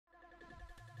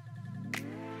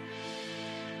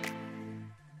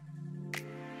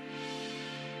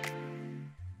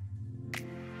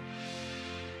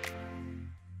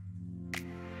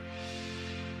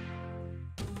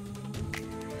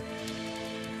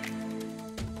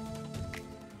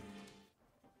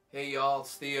Hey y'all,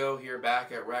 it's Theo here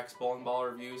back at Rex Bowling Ball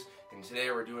Reviews, and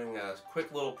today we're doing a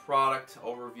quick little product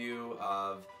overview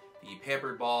of the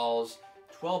Pampered Balls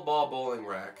 12 ball bowling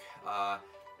rack.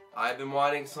 I've been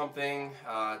wanting something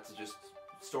to just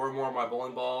store more of my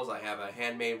bowling balls. I have a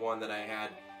handmade one that I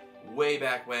had way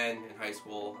back when in high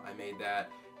school. I made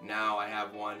that. Now I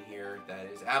have one here that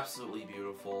is absolutely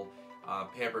beautiful.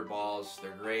 Pampered Balls,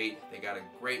 they're great. They got a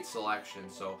great selection.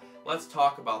 So let's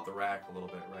talk about the rack a little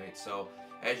bit, right? So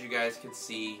as you guys can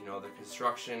see, the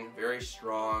construction, very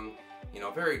strong,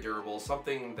 very durable,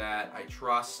 something that I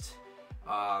trust,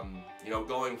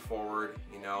 going forward.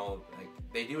 Like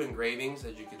they do engravings,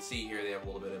 as you can see here. They have a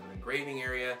little bit of an engraving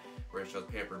area where it shows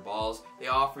Pampered Balls. They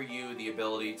offer you the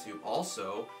ability to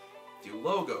also do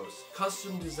logos,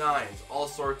 custom designs, all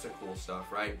sorts of cool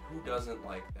stuff, right? Who doesn't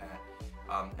like that?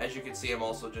 As you can see, I'm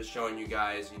also just showing you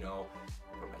guys, put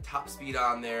my top speed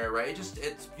on there, right?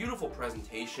 It's beautiful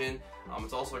presentation.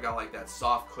 It's also got like that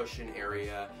soft cushion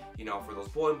area, for those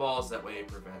bowling balls. That way it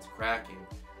prevents cracking.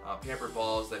 Pampered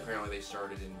Balls, apparently they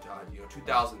started in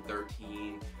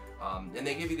 2013, and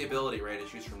they give you the ability, right, to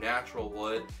choose from natural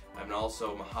wood and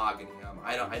also mahogany.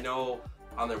 I know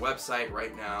on their website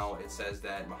right now it says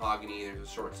that mahogany, there's a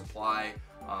short supply.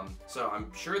 So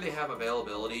I'm sure they have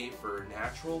availability for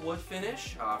natural wood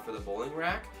finish for the bowling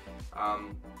rack.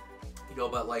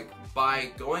 But like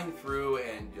by going through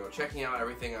and checking out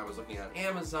everything, I was looking on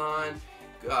Amazon,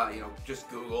 just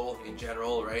Google in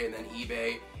general, right, and then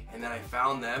eBay, and then I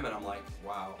found them, and I'm like,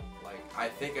 wow, like I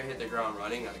think I hit the ground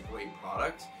running on a great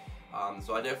product.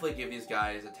 So I definitely give these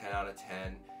guys a 10 out of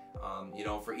 10.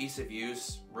 For ease of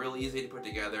use, real easy to put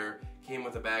together. Came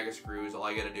with a bag of screws. All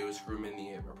I gotta do is screw them in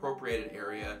the appropriated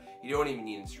area. You don't even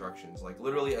need instructions. Like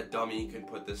literally a dummy can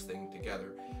put this thing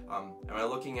together. And when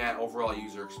looking at overall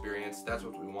user experience, that's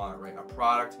what we want, right? A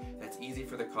product that's easy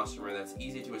for the customer, that's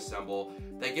easy to assemble,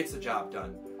 that gets the job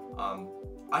done.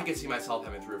 I could see myself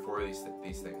having 3 or 4 of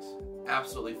these things.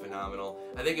 Absolutely phenomenal.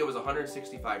 I think it was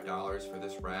 $165 for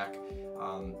this rack.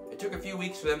 It took a few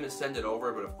weeks for them to send it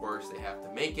over, but of course they have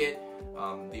to make it.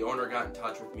 The owner got in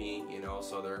touch with me,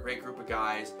 so they're a great group of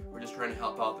guys. We're just trying to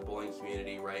help out the bowling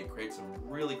community, right? Create some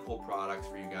really cool products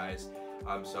for you guys.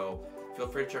 So feel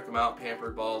free to check them out,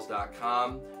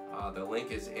 pamperedballs.com. The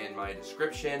link is in my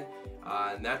description.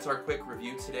 And that's our quick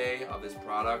review today of this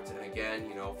product. And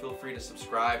again, feel free to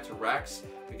subscribe to Rex.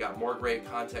 We got more great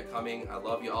content coming. I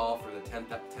love you all for the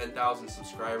 10,000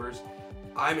 subscribers.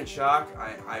 I'm in shock.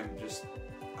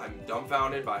 I'm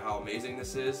dumbfounded by how amazing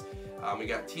this is. We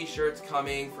got t-shirts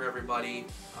coming for everybody.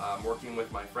 I'm working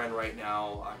with my friend right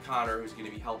now, Connor, who's going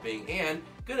to be helping and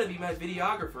going to be my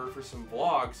videographer for some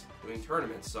vlogs doing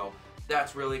tournaments. So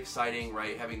that's really exciting,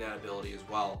 right? Having that ability as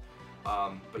well.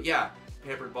 But yeah,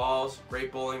 Pampered Balls,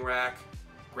 great bowling rack,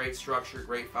 great structure,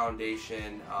 great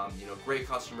foundation, great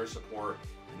customer support.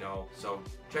 So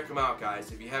check them out,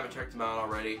 guys. If you haven't checked them out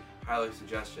already, highly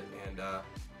suggest it. And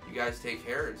you guys take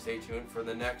care and stay tuned for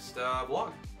the next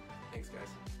vlog. Thanks, guys.